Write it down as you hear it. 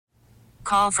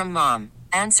Call from mom.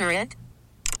 Answer it.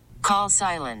 Call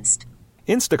silenced.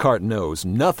 Instacart knows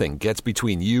nothing gets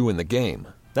between you and the game.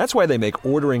 That's why they make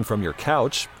ordering from your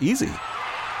couch easy.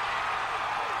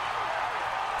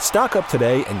 Stock up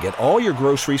today and get all your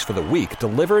groceries for the week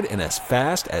delivered in as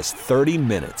fast as 30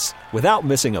 minutes without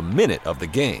missing a minute of the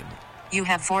game. You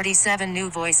have 47 new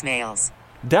voicemails.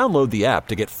 Download the app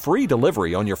to get free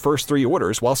delivery on your first 3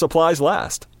 orders while supplies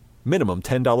last. Minimum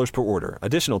 $10 per order.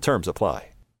 Additional terms apply.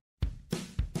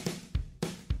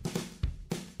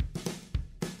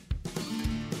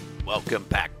 Welcome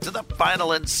back to the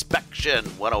Final Inspection,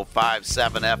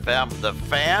 105.7 FM, The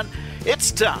Fan.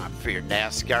 It's time for your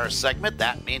NASCAR segment.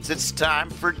 That means it's time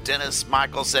for Dennis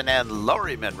Michelson and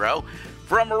Lori Monroe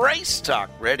from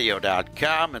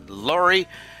RaceTalkRadio.com. And Lori,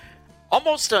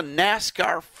 almost a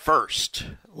NASCAR first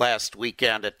last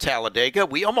weekend at Talladega.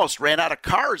 We almost ran out of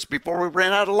cars before we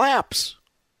ran out of laps.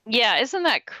 Yeah, isn't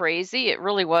that crazy? It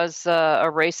really was a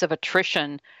race of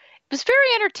attrition. It was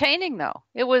very entertaining, though.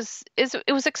 It was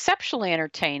exceptionally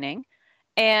entertaining,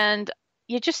 and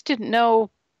you just didn't know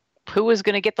who was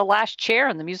going to get the last chair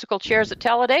in the musical chairs at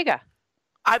Talladega.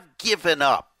 I've given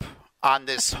up on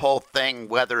this whole thing,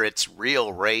 whether it's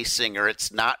real racing or it's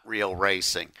not real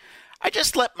racing. I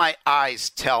just let my eyes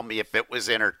tell me if it was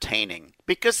entertaining,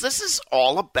 because this is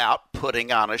all about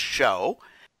putting on a show,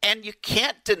 and you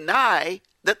can't deny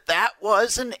that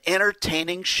was an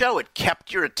entertaining show. It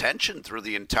kept your attention through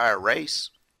the entire race.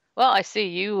 Well, I see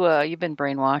you've been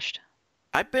brainwashed.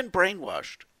 I've been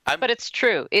brainwashed. But it's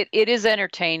true. It is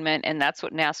entertainment, and that's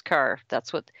what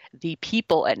the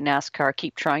people at NASCAR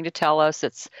keep trying to tell us.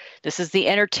 This is the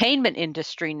entertainment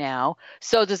industry now.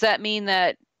 So does that mean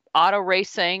that auto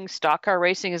racing, stock car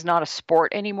racing is not a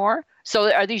sport anymore?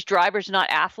 So are these drivers not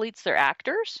athletes? They're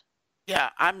actors? Yeah,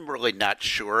 I'm really not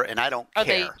sure, and I don't care. Are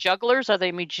they jugglers? Are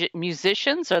they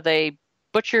musicians? Are they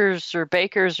butchers or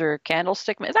bakers or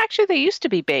candlestick men? Actually, they used to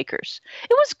be bakers.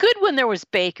 It was good when there was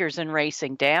bakers in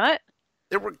racing, damn it.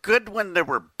 They were good when there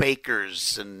were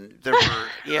bakers, and there were,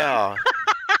 yeah.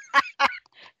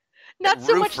 Not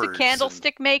so much the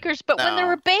candlestick makers, but when there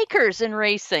were bakers in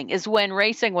racing is when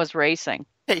racing was racing.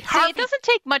 Hey, Harvey, it doesn't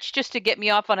take much just to get me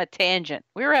off on a tangent.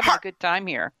 We were having a good time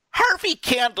here. Harvey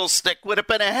Candlestick would have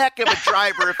been a heck of a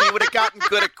driver if he would have gotten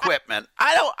good equipment.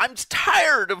 I'm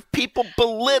tired of people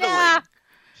belittling. Yeah,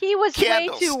 he was way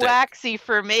too waxy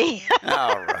for me.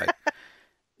 All right.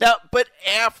 Now, but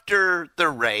after the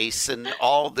race and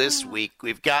all this week,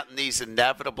 we've gotten these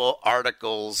inevitable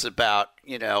articles about,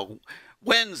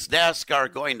 when's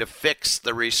NASCAR going to fix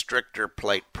the restrictor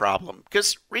plate problem?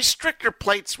 Because restrictor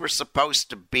plates were supposed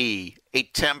to be a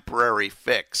temporary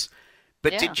fix.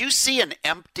 But Did you see an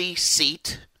empty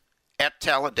seat at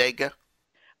Talladega?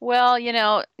 Well,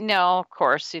 no, of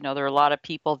course, there are a lot of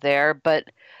people there, but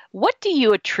what do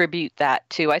you attribute that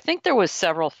to? I think there was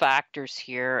several factors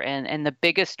here, and the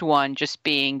biggest one just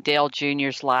being Dale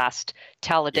Jr.'s last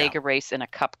Talladega race in a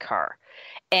Cup car.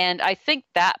 And I think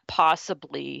that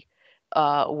possibly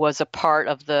was a part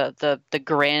of the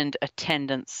grand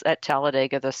attendance at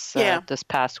Talladega this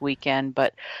past weekend.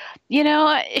 But,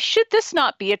 should this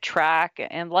not be a track?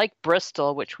 And like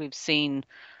Bristol, which we've seen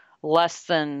less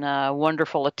than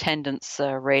wonderful attendance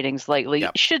ratings lately,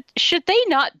 should they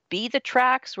not be the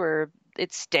tracks where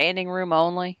it's standing room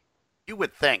only? You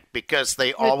would think, because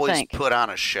they always put on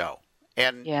a show.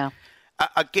 And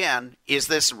again, is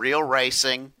this real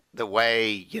racing? The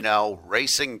way,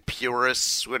 racing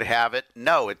purists would have it?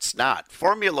 No, it's not.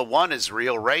 Formula One is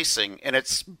real racing, and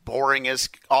it's boring as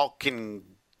all can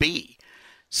be.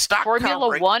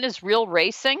 Formula One is real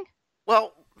racing?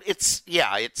 Well, it's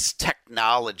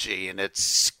technology, and it's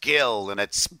skill, and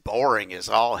it's boring as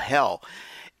all hell.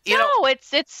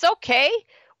 It's okay.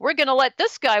 We're going to let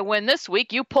this guy win this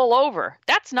week. You pull over.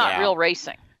 That's not real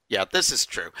racing. Yeah, this is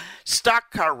true.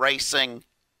 Stock car racing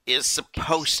is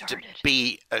supposed to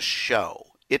be a show.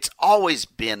 It's always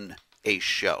been a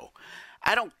show.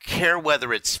 I don't care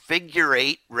whether it's figure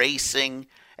eight racing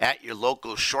at your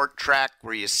local short track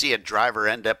where you see a driver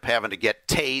end up having to get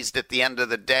tased at the end of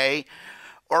the day,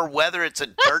 or whether it's a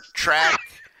dirt track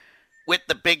with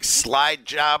the big slide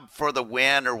job for the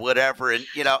win or whatever. And,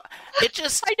 it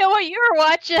just... I know what you were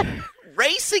watching.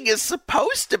 Racing is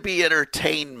supposed to be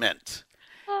entertainment.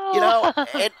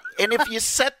 And if you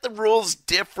set the rules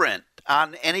different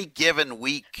on any given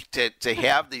week to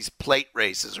have these plate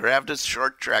races or have this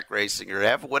short track racing or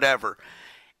have whatever,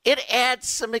 it adds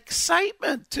some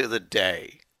excitement to the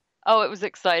day. Oh, it was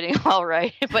exciting, all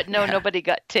right. But nobody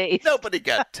got tased. Nobody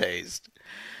got tased.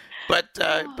 But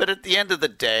at the end of the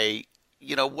day,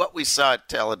 what we saw at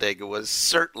Talladega was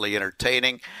certainly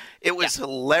entertaining. It was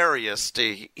hilarious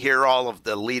to hear all of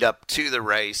the lead up to the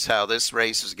race, how this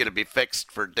race was going to be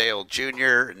fixed for Dale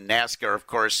Jr. And NASCAR, of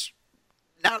course,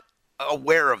 not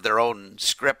aware of their own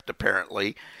script,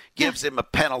 apparently, gives him a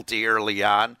penalty early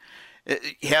on.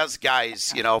 He has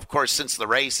guys, of course, since the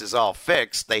race is all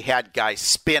fixed, they had guys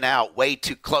spin out way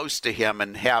too close to him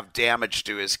and have damage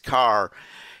to his car.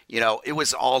 It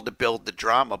was all to build the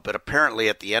drama, but apparently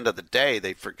at the end of the day,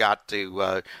 they forgot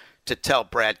to tell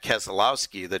Brad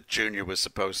Keselowski that Junior was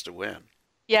supposed to win.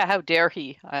 Yeah, how dare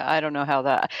he? I don't know how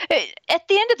that. At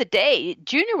the end of the day,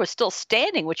 Junior was still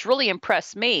standing, which really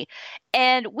impressed me.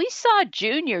 And we saw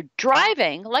Junior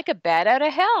driving like a bat out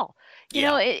of hell.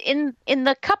 In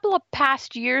the couple of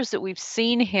past years that we've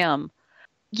seen him,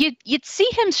 you'd see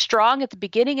him strong at the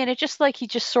beginning, and it's just like he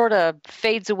just sort of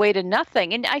fades away to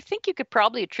nothing. And I think you could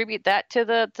probably attribute that to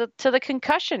the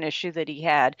concussion issue that he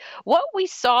had. What we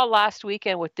saw last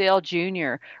weekend with Dale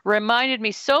Jr. reminded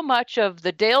me so much of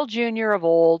the Dale Jr. of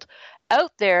old,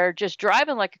 out there just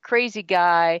driving like a crazy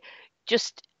guy,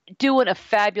 just doing a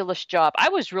fabulous job. I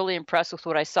was really impressed with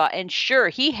what I saw. And sure,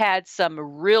 he had some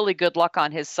really good luck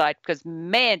on his side because,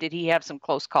 man, did he have some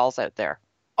close calls out there.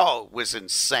 Oh, it was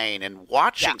insane. And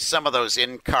watching some of those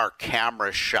in-car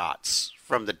camera shots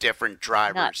from the different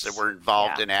drivers that were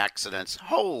involved in accidents,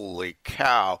 holy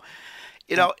cow.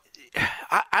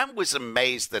 I was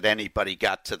amazed that anybody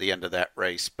got to the end of that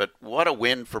race, but what a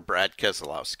win for Brad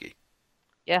Keselowski.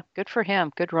 Yeah, good for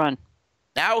him. Good run.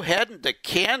 Now heading to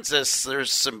Kansas,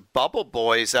 there's some bubble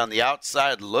boys on the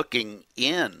outside looking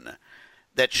in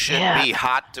that should be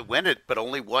hot to win it, but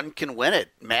only one can win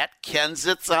it. Matt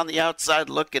Kenseth's on the outside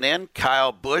looking in.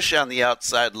 Kyle Busch on the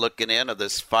outside looking in of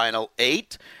this final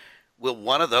 8. Will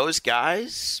one of those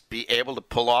guys be able to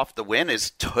pull off the win?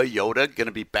 Is Toyota going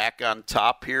to be back on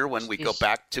top here when we go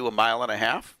back to a mile and a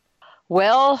half?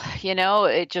 Well,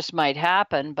 it just might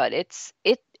happen, but this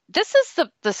is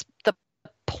the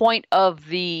point of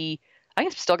the, I'm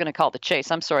still going to call it the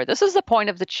chase. I'm sorry. This is the point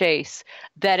of the chase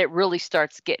that it really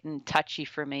starts getting touchy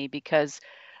for me, because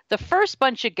the first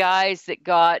bunch of guys that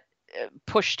got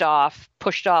pushed off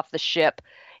the ship,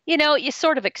 you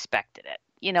sort of expected it.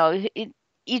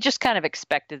 You just kind of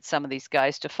expected some of these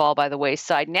guys to fall by the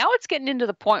wayside. Now it's getting into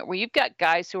the point where you've got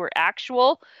guys who are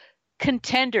actual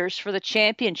contenders for the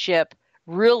championship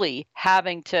really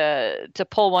having to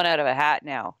pull one out of a hat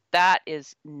now. That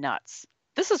is nuts.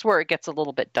 This is where it gets a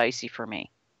little bit dicey for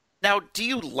me. Now, do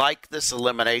you like this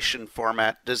elimination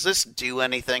format? Does this do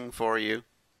anything for you?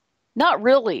 Not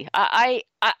really. I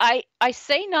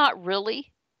say not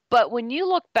really, but when you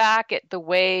look back at the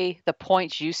way the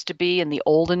points used to be in the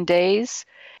olden days,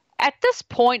 at this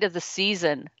point of the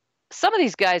season, some of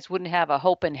these guys wouldn't have a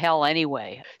hope in hell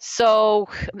anyway. So,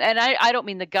 and I don't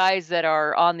mean the guys that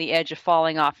are on the edge of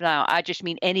falling off now. I just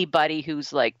mean anybody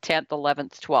who's like 10th,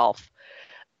 11th, 12th.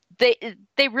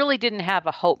 They really didn't have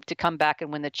a hope to come back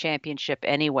and win the championship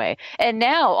anyway. And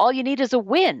now all you need is a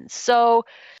win. So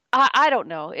I don't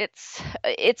know.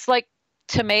 It's like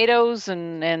tomatoes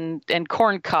and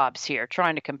corn cobs here,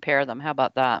 trying to compare them. How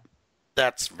about that?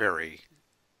 That's very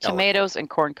tomatoes and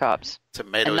corn cobs.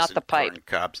 Tomatoes and not and the pipe. Corn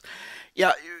cobs.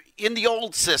 Yeah, in the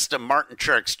old system, Martin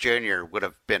Truex Jr. would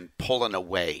have been pulling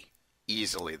away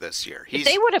easily this year.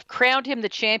 They would have crowned him the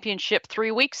championship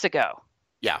 3 weeks ago.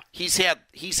 Yeah, he's had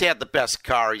the best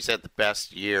car. He's had the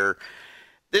best year.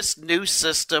 This new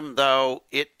system, though,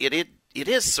 it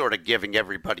is sort of giving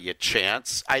everybody a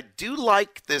chance. I do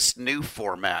like this new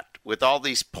format with all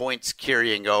these points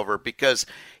carrying over, because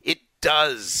it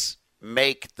does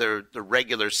make the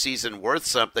regular season worth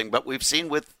something. But we've seen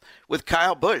with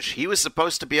Kyle Busch, he was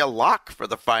supposed to be a lock for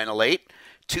the final 8.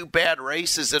 2 bad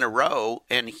races in a row,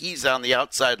 and he's on the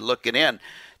outside looking in.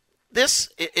 This,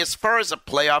 as far as a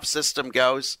playoff system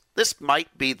goes, this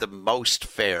might be the most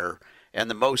fair and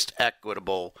the most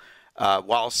equitable,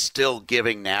 while still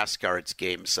giving NASCAR its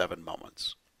Game 7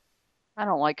 moments. I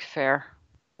don't like fair.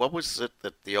 What was it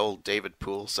that the old David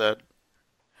Poole said?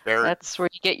 Fair? That's where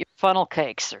you get your funnel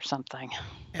cakes or something.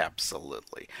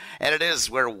 Absolutely. And it is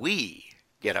where we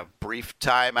get a brief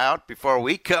time out before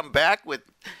we come back with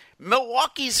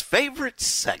Milwaukee's favorite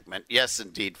segment. Yes,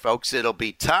 indeed, folks. It'll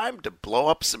be time to blow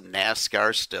up some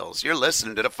NASCAR stills. You're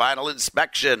listening to the Final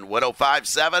Inspection,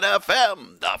 105.7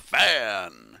 FM, The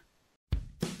Fan.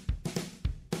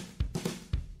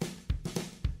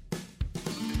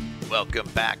 Welcome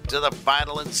back to the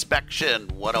Final Inspection,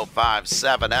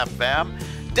 105.7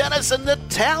 FM. Dennis and the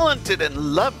talented and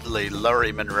lovely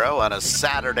Laurie Monroe on a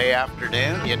Saturday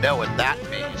afternoon. You know what that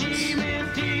means.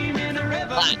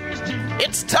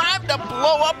 It's time to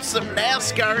blow up some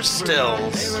NASCAR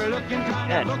stills.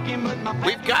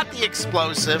 We've got the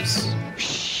explosives.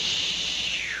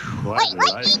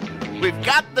 We've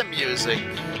got the music.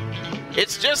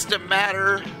 It's just a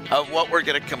matter of what we're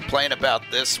going to complain about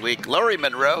this week. Lori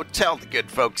Monroe, tell the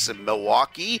good folks in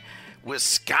Milwaukee,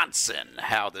 Wisconsin,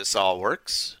 how this all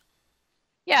works.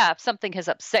 Yeah, if something has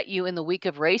upset you in the week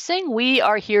of racing, we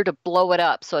are here to blow it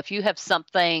up. So if you have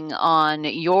something on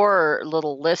your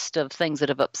little list of things that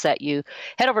have upset you,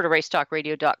 head over to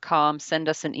racetalkradio.com, send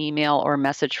us an email or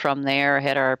message from there,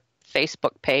 hit our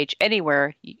Facebook page,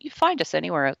 anywhere. You find us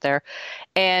anywhere out there.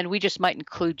 And we just might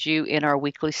include you in our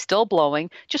weekly Still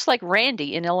Blowing, just like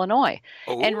Randy in Illinois.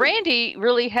 Ooh. And Randy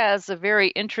really has a very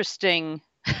interesting...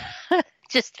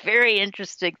 just very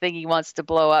interesting thing he wants to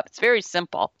blow up. It's very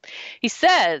simple. He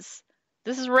says,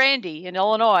 this is Randy in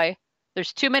Illinois,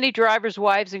 there's too many drivers'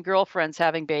 wives and girlfriends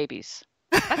having babies.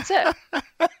 That's it.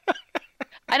 And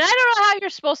I don't know how you're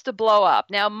supposed to blow up.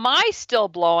 Now, my Still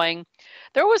Blowing,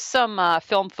 there was some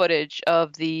film footage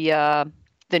of the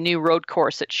new road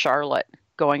course at Charlotte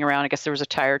going around. I guess there was a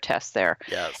tire test there.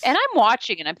 Yes. And I'm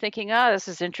watching and I'm thinking, this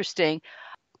is interesting.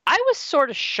 I was sort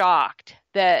of shocked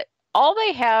that all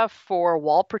they have for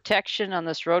wall protection on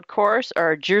this road course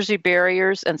are Jersey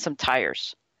barriers and some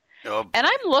tires. Oh, and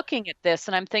I'm looking at this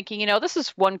and I'm thinking, this is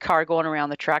one car going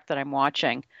around the track that I'm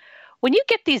watching. When you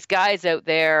get these guys out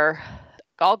there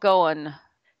all going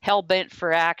hell-bent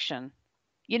for action,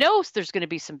 there's going to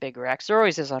be some big wrecks. There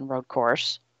always is on road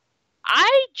course.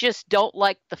 I just don't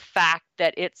like the fact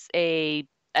that it's a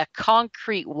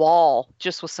concrete wall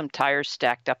just with some tires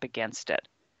stacked up against it.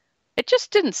 It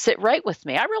just didn't sit right with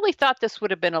me. I really thought this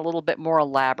would have been a little bit more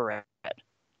elaborate.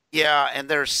 Yeah, and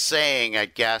they're saying, I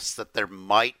guess, that there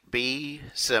might be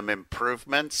some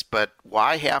improvements, but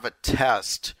why have a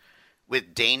test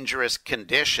with dangerous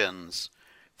conditions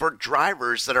for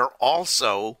drivers that are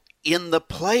also in the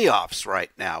playoffs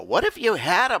right now? What if you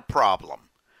had a problem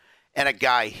and a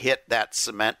guy hit that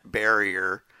cement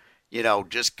barrier,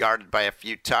 just guarded by a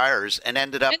few tires and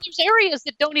ended up... And there's areas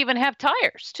that don't even have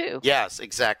tires, too. Yes,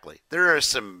 exactly. There are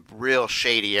some real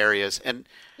shady areas. And,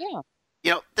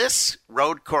 this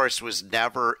road course was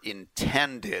never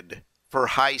intended for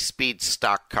high-speed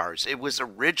stock cars. It was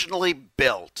originally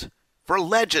built for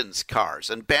Legends cars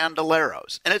and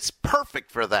Bandoleros, and it's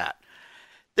perfect for that.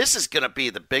 This is going to be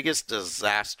the biggest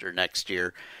disaster next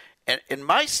year. And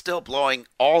my Still Blowing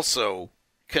also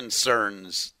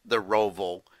concerns the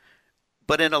Roval,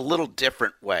 but in a little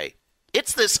different way.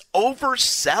 It's this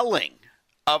overselling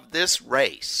of this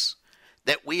race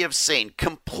that we have seen,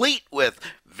 complete with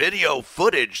video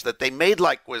footage that they made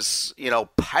like was,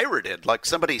 pirated, like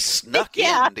somebody snuck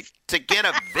in to get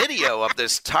a video of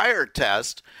this tire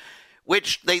test,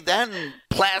 which they then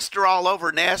plaster all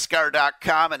over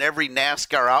NASCAR.com and every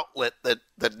NASCAR outlet that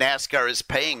NASCAR is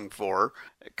paying for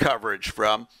coverage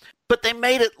from. But they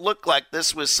made it look like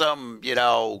this was some,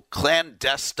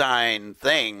 clandestine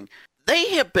thing.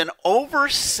 They have been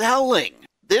overselling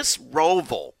this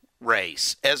Roval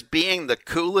race as being the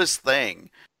coolest thing.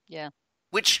 Yeah.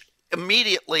 Which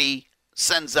immediately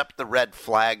sends up the red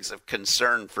flags of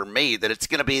concern for me that it's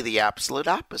going to be the absolute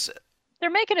opposite. They're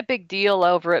making a big deal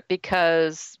over it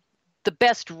because the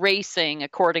best racing,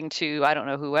 according to, I don't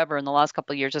know, whoever in the last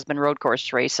couple of years, has been road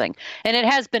course racing. And it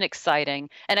has been exciting.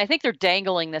 And I think they're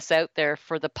dangling this out there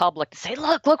for the public to say,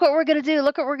 look what we're going to do.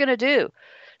 Look what we're going to do.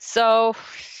 So,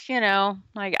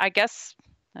 I guess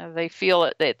they feel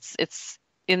it's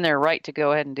in their right to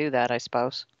go ahead and do that, I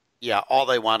suppose. Yeah, all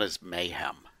they want is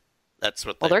mayhem. That's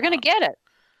what they're going to get it.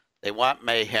 They want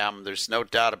mayhem. There's no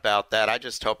doubt about that. I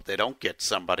just hope they don't get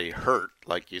somebody hurt,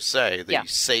 like you say. The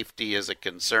safety is a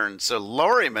concern. So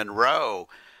Lori Monroe,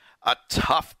 a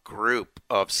tough group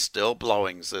of Still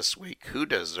Blowings this week. Who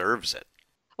deserves it?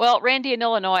 Well, Randy in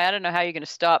Illinois, I don't know how you're going to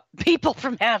stop people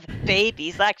from having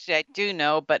babies. Actually, I do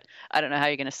know, but I don't know how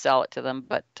you're going to sell it to them.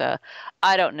 But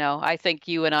I don't know. I think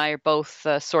you and I are both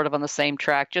sort of on the same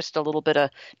track. Just a little bit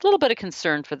of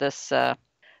concern for this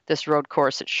road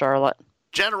course at Charlotte.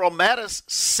 General Mattis,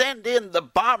 send in the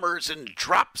bombers and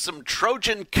drop some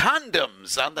Trojan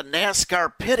condoms on the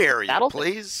NASCAR pit area,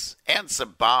 please. And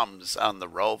some bombs on the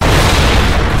Roval.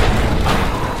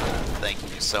 Thank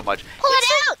you so much. Pull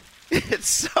it out! It's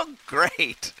so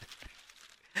great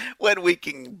when we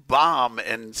can bomb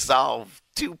and solve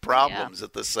two problems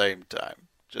at the same time.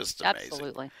 Just amazing.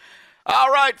 Absolutely.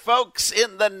 All right, folks,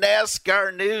 in the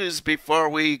NASCAR news before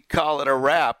we call it a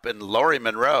wrap, and Lori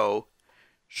Monroe,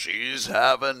 she's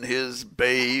having his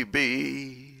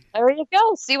baby. There you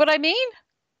go. See what I mean?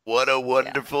 What a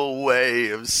wonderful way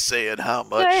of saying how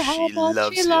much she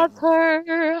loves him.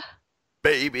 Her.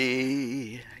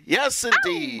 baby. Yes,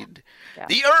 indeed. Yeah.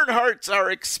 The Earnhardts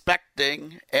are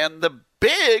expecting, and the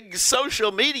big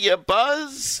social media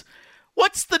buzz.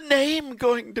 What's the name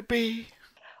going to be?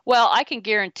 Well, I can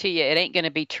guarantee you it ain't going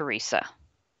to be Teresa.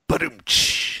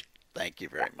 Ba-dum-tsh. Thank you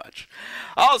very much.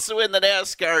 Also in the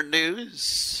NASCAR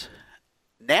news,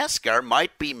 NASCAR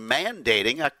might be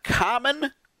mandating a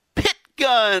common pit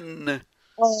gun.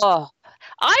 Oh,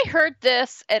 I heard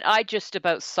this and I just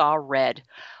about saw red.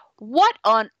 What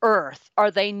on earth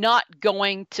are they not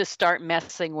going to start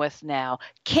messing with now?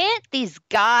 Can't these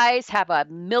guys have a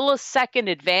millisecond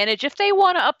advantage? If they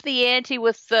want to up the ante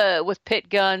with pit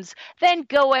guns, then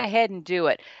go ahead and do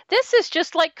it. This is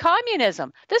just like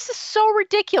communism. This is so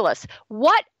ridiculous.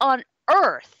 What on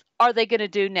earth are they going to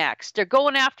do next? They're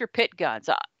going after pit guns.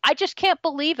 I just can't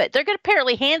believe it. They're going to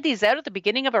apparently hand these out at the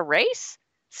beginning of a race?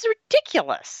 It's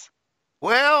ridiculous.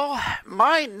 Well,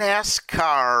 my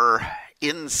NASCAR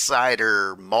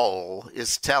insider mole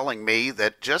is telling me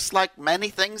that just like many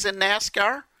things in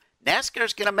NASCAR,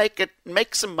 NASCAR's going to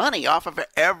make some money off of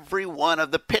every one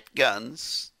of the pit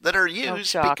guns that are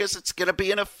used because it's going to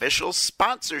be an official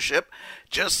sponsorship,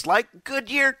 just like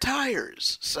Goodyear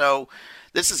tires. So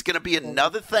this is going to be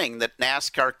another thing that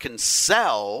NASCAR can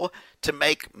sell to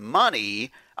make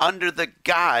money under the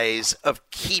guise of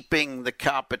keeping the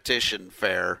competition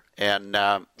fair. And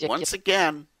once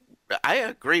again, I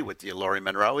agree with you, Lori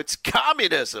Monroe. It's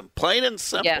communism, plain and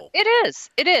simple. Yeah, it is.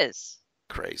 It is.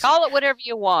 Crazy. Call it whatever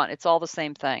you want. It's all the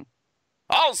same thing.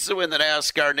 Also in the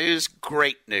NASCAR news,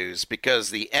 great news, because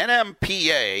the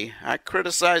NMPA, I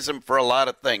criticize them for a lot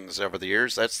of things over the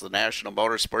years. That's the National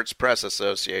Motorsports Press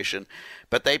Association.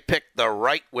 But they picked the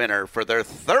right winner for their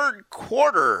third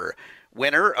quarter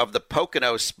winner of the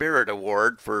Pocono Spirit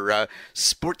Award for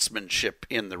sportsmanship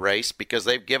in the race, because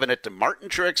they've given it to Martin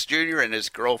Truex Jr. and his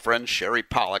girlfriend Sherry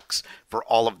Pollux for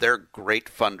all of their great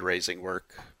fundraising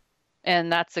work. And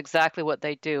that's exactly what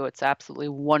they do. It's absolutely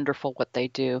wonderful what they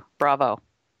do. Bravo.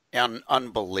 And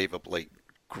unbelievably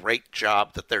great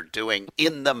job that they're doing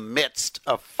in the midst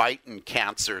of fighting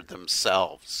cancer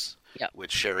themselves.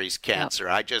 With Sherry's cancer.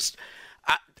 Yep.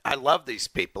 I love these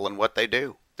people and what they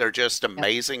do. They're just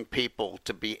amazing people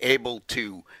to be able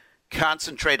to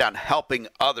concentrate on helping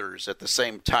others at the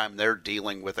same time they're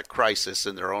dealing with a crisis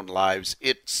in their own lives.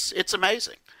 It's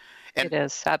amazing. And it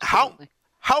is, absolutely.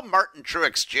 How Martin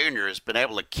Truex Jr. has been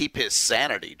able to keep his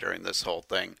sanity during this whole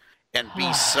thing and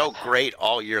be so great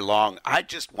all year long. I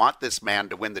just want this man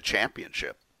to win the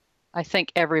championship. I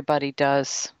think everybody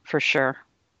does, for sure.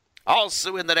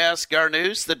 Also in the NASCAR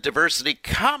news, the Diversity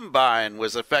Combine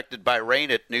was affected by rain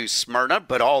at New Smyrna,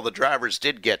 but all the drivers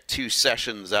did get 2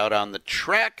 sessions out on the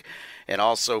track and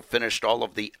also finished all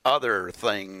of the other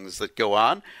things that go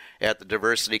on at the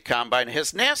Diversity Combine.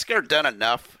 Has NASCAR done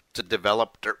enough to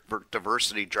develop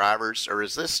diversity drivers, or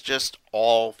is this just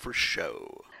all for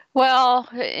show? Well,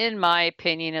 in my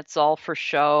opinion, it's all for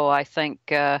show. I think,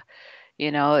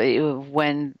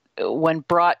 when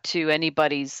brought to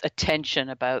anybody's attention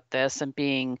about this and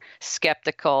being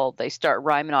skeptical, they start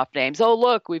rhyming off names. Oh,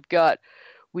 look, we've got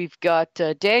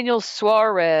Daniel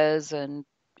Suarez and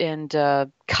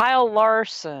Kyle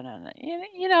Larson, and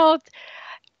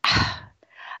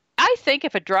I think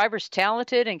if a driver's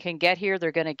talented and can get here,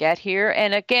 they're going to get here.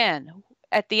 And again,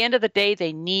 at the end of the day,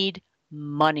 they need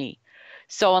money.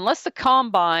 So unless the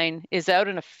combine is out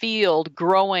in a field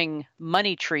growing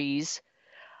money trees,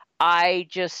 I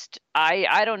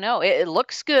don't know. It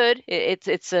looks good.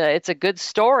 It's a good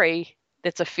story.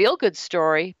 It's a feel-good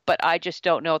story, but I just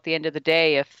don't know at the end of the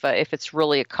day if it's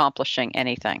really accomplishing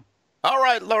anything. All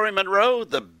right, Lori Monroe,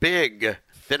 the big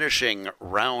finishing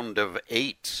round of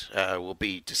 8 will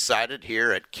be decided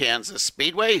here at Kansas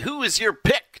Speedway. Who is your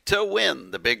pick to win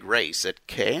the big race at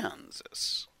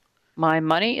Kansas? My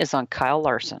money is on Kyle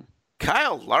Larson.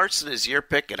 Kyle Larson is your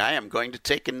pick, and I am going to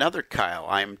take another Kyle.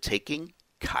 I am taking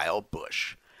Kyle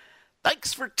Busch.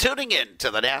 Thanks for tuning in to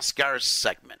the NASCAR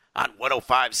segment on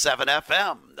 105.7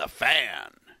 FM, The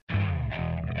Fan.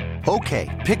 Okay,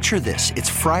 picture this. It's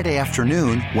Friday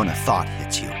afternoon when a thought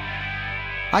hits you.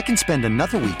 I can spend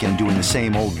another weekend doing the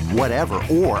same old whatever,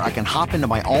 or I can hop into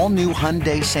my all-new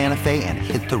Hyundai Santa Fe and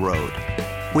hit the road.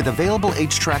 With available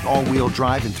H-Track all-wheel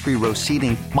drive and 3-row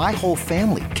seating, my whole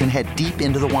family can head deep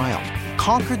into the wild.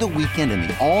 Conquer the weekend in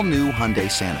the all-new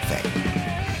Hyundai Santa Fe.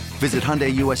 Visit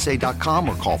HyundaiUSA.com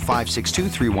or call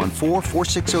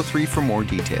 562-314-4603 for more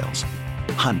details.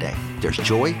 Hyundai, there's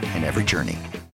joy in every journey.